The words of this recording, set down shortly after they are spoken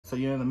So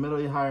you're in the middle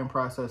of your hiring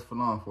process for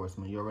law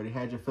enforcement. You already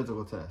had your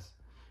physical test.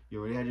 You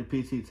already had your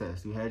PT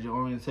test. You had your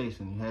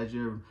orientation. You had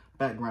your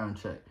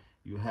background check.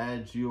 You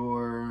had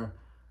your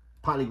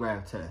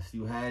polygraph test.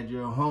 You had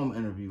your home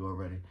interview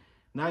already.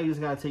 Now you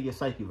just got to take your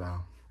psych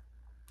eval.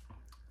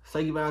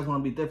 Psych eval is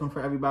going to be different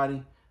for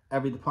everybody,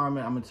 every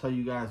department. I'm going to tell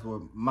you guys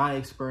what my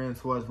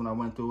experience was when I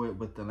went through it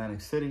with Atlantic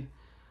City.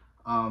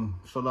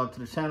 Show love to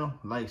the channel.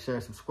 Like,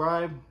 share,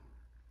 subscribe.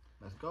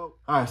 Let's go.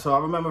 All right, so I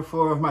remember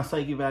for my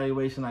psych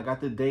evaluation, I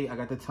got the date, I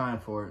got the time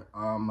for it.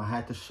 I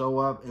had to show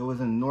up. It was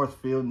in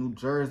Northfield, New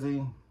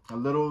Jersey, a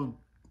little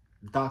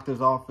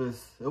doctor's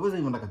office. It wasn't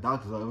even like a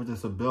doctor's office. It was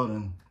just a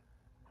building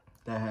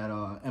that had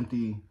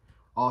empty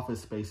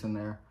office space in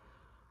there.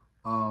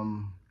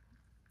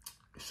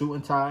 Suit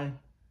and tie,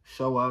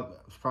 show up.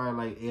 It was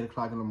probably like 8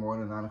 o'clock in the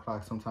morning, 9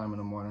 o'clock sometime in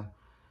the morning.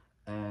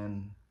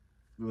 And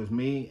it was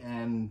me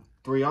and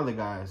 4 other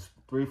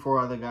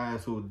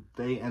guys who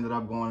they ended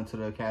up going to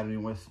the academy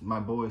with, my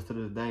boys to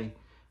this day,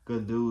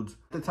 good dudes.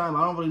 At the time,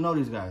 I don't really know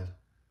these guys.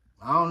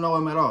 I don't know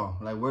them at all.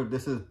 Like,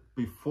 this is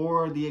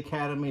before the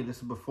academy, this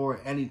is before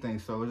anything.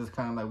 So it's just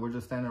kind of like, we're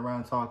just standing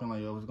around talking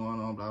like, yo, what's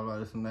going on, blah, blah,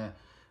 this and that.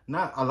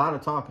 Not a lot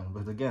of talking,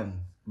 but again,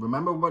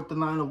 remember what the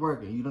line of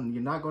work.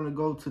 You're not going to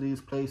go to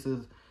these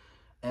places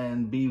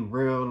and be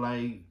real,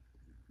 like,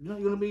 you're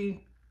gonna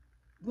be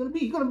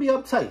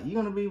uptight.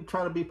 You're gonna be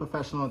trying to be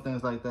professional and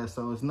things like that.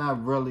 So it's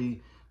not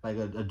really like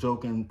a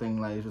joking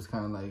thing. Like, it's just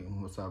kind of like,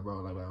 what's up,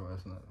 bro? Like,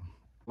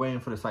 waiting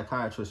for the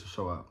psychiatrist to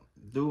show up.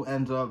 Dude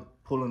ends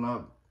up pulling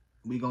up.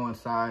 We go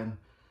inside,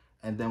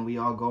 and then we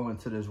all go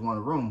into this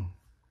one room.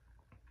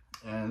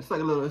 And it's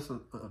like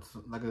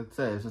like I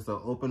said, it's just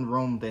an open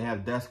room. They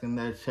have desks in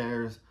there,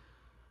 chairs,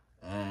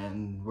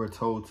 and we're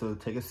told to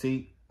take a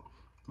seat.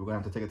 We're gonna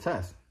have to take a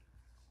test.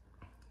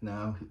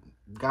 Now,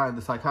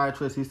 the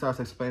psychiatrist, he starts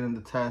explaining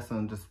the test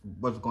and just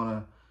what's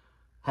gonna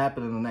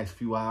happen in the next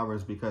few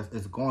hours, because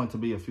it's going to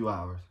be a few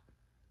hours.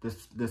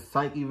 This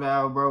psych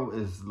eval, bro,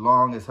 is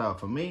long as hell.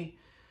 For me,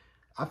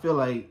 I feel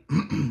like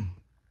it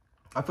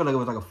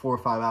was like a 4 or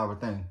 5 hour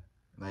thing.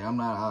 Like, I'm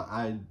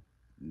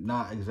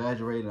not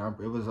exaggerating.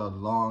 It was a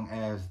long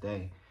ass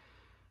day.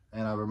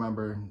 And I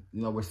remember,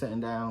 we're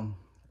sitting down.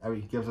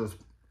 He gives us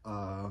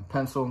a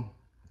pencil,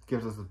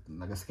 gives us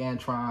like a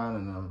Scantron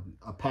and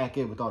a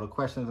packet with all the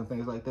questions and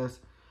things like this,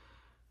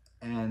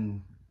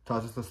 and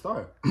tells us to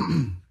start.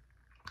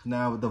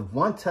 Now, the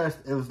one test,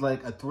 it was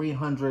like a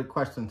 300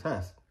 question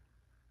test.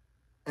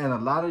 And a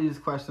lot of these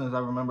questions, I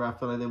remember, I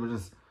feel like they were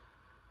just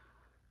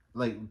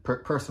like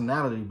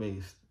personality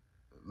based.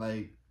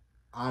 Like,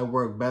 I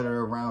work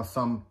better around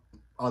some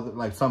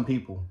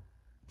people.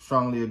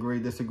 Strongly agree,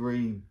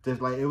 disagree.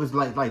 Just like, it was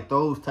like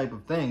those type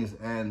of things.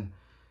 And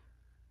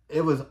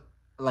it was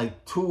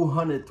like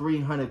 200,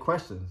 300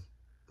 questions.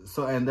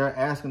 So, and they're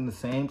asking the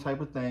same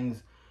type of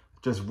things,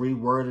 just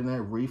rewording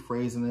it,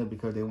 rephrasing it,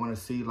 because they want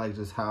to see like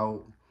just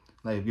how,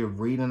 like, if you're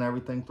reading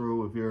everything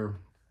through, if you're,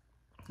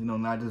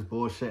 not just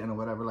bullshitting or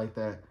whatever like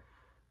that.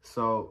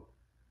 So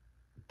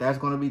that's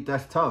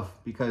tough,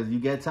 because you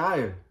get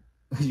tired.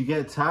 You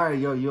get tired,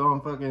 you're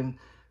on fucking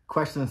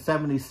question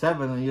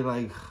 77, and you're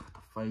like,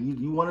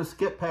 you want to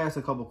skip past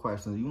a couple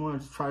questions. You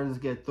want to try to just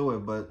get through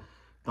it, but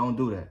don't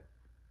do that.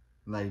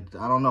 Like,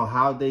 I don't know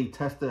how they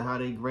tested, how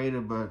they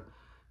graded, but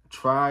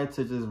try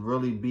to just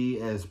really be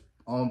as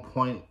on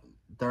point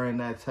during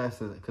that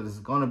test, because it's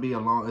going to be a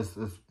long,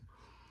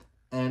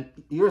 and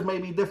yours may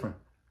be different.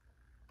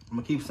 I'm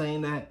going to keep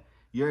saying that.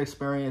 Your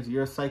experience,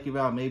 your psych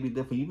eval may be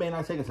different. You may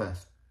not take a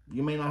test.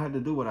 You may not have to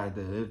do what I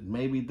did. It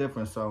may be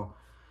different, so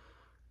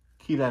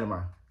keep that in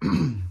mind.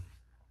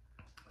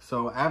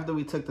 So after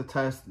we took the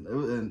test,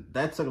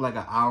 that took like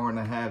an hour and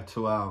a half,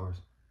 2 hours.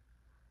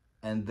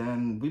 And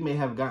then we may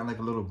have gotten like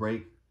a little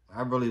break.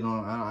 I really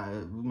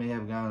don't, we may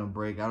have gotten a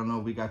break. I don't know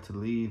if we got to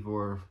leave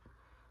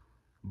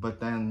but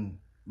then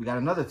we got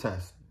another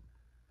test.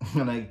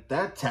 Like,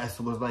 that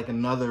test was like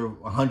another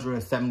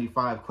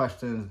 175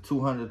 questions,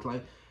 200,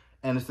 like,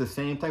 and it's the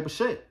same type of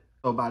shit.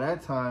 So by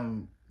that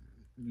time,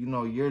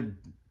 you're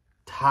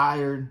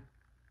tired.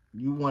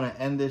 You want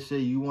to end this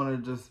shit. You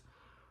want to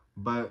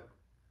but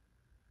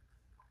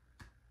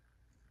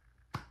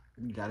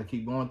you got to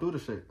keep going through the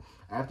shit.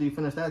 After you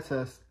finish that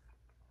test,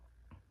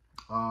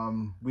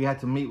 we had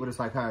to meet with a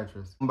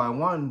psychiatrist. One by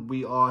one,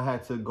 we all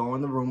had to go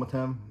in the room with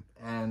him.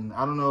 And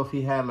I don't know if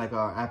he had like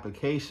an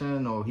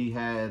application or he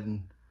had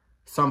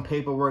some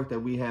paperwork that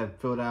we had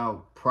filled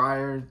out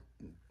prior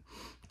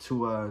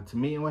to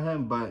meeting with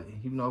him. But,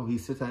 he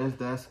sits at his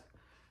desk.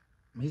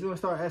 He's going to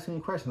start asking you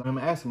questions. I'm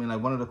asking me,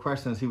 like, one of the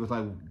questions, he was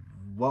like,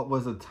 what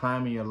was a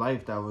time in your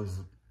life that was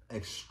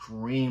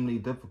extremely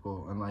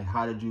difficult? And, like,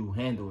 how did you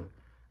handle it?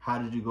 How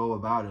did you go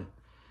about it?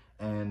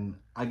 And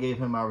I gave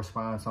him my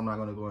response. I'm not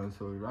going to go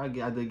into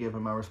it. I did give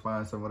him my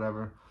response or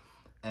whatever.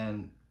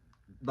 And,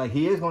 like,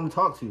 he is going to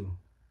talk to you.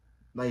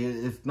 Like,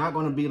 it's not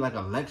going to be like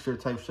a lecture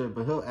type shit,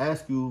 but he'll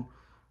ask you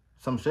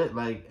some shit.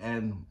 Like,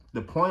 and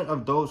the point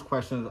of those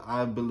questions,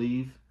 I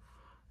believe,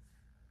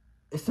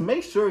 is to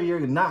make sure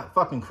you're not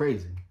fucking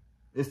crazy.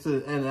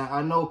 And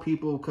I know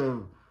people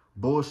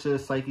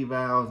bullshit psych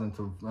evals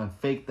and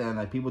fake that.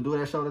 Like, people do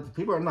that show.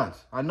 People are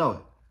nuts. I know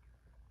it.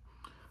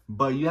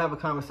 But you have a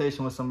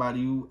conversation with somebody,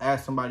 you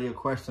ask somebody a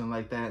question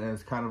like that, and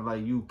it's kind of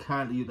like you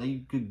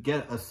could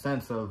get a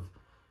sense of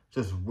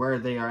just where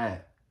they are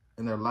at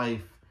in their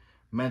life,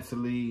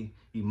 mentally,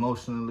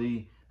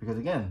 emotionally. Because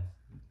again,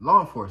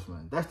 law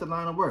enforcement, that's the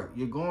line of work.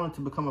 You're going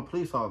to become a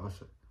police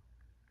officer.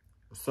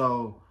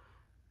 So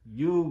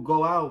you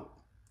go out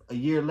a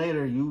year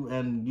later, you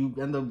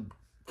end up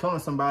killing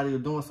somebody or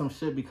doing some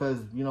shit because,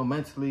 you know,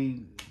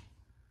 mentally,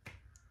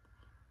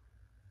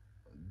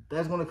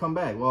 that's going to come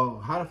back.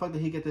 Well, how the fuck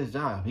did he get this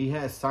job? He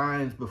had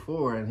signs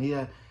before,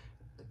 and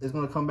it's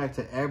going to come back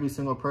to every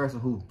single person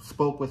who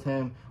spoke with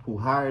him, who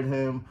hired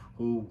him,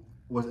 who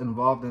was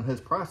involved in his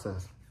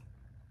process.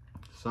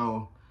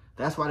 So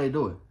that's why they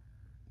do it.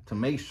 To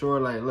make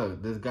sure, like,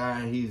 look, this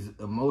guy, he's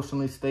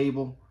emotionally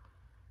stable.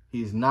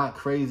 He's not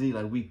crazy.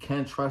 Like, we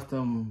can trust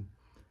him.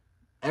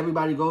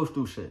 Everybody goes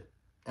through shit.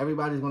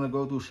 Everybody's going to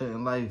go through shit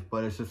in life,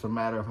 but it's just a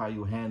matter of how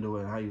you handle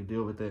it and how you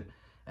deal with it.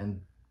 And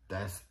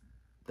that's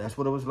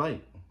what it was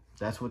like.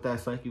 That's what that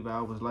psych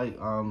eval was like.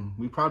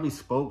 We probably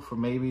spoke for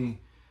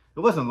maybe, it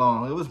wasn't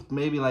long. It was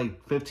maybe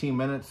like 15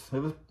 minutes. It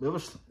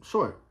was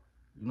short.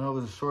 You know, it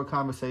was a short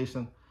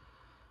conversation.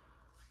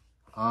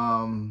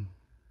 I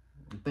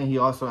think he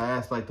also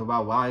asked like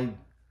about why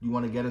you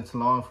want to get into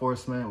law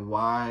enforcement.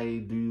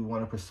 Why do you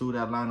want to pursue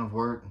that line of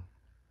work?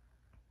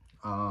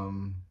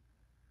 So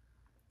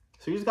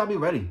you just got to be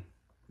ready.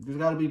 You just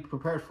got to be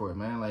prepared for it,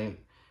 man. Like,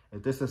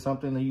 if this is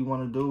something that you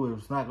want to do,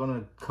 it's not going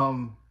to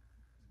come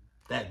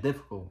that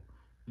difficult.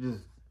 You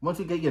just, once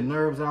you get your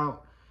nerves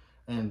out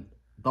and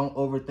don't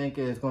overthink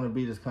it, it's going to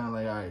be just kind of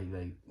like, all right,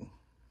 like,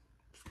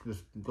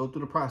 just go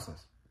through the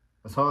process.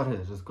 That's all it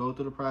is. Just go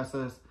through the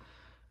process.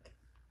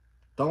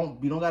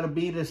 You don't got to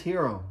be this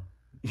hero.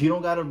 You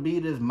don't got to be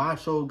this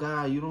macho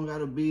guy. You don't got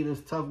to be this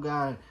tough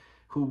guy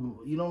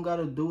you don't got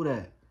to do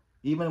that.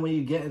 Even when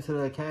you get into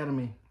the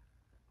academy,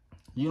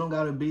 you don't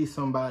got to be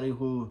somebody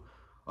who,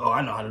 oh,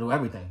 I know how to do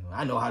everything.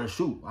 I know how to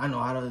shoot. I know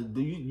how to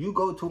do. You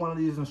go to one of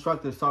these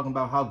instructors talking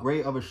about how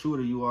great of a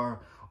shooter you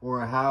are,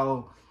 or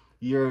how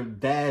your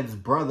dad's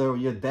brother or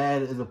your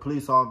dad is a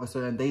police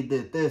officer and they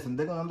did this, and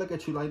they're going to look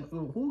at you like,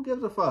 who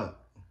gives a fuck?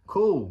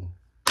 Cool.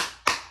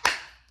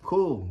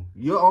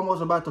 You're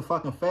almost about to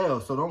fucking fail,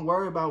 so don't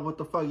worry about what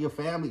the fuck your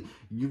family,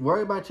 you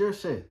worry about your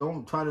shit.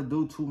 Don't try to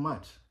do too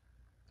much.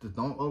 Just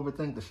don't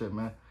overthink the shit,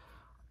 man.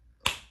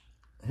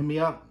 Hit me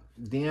up,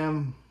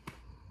 DM,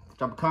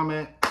 drop a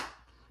comment.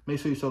 Make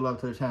sure you show love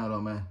to the channel,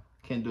 though, man.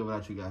 Can't do it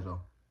without you guys,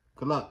 though.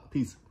 Good luck.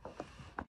 Peace.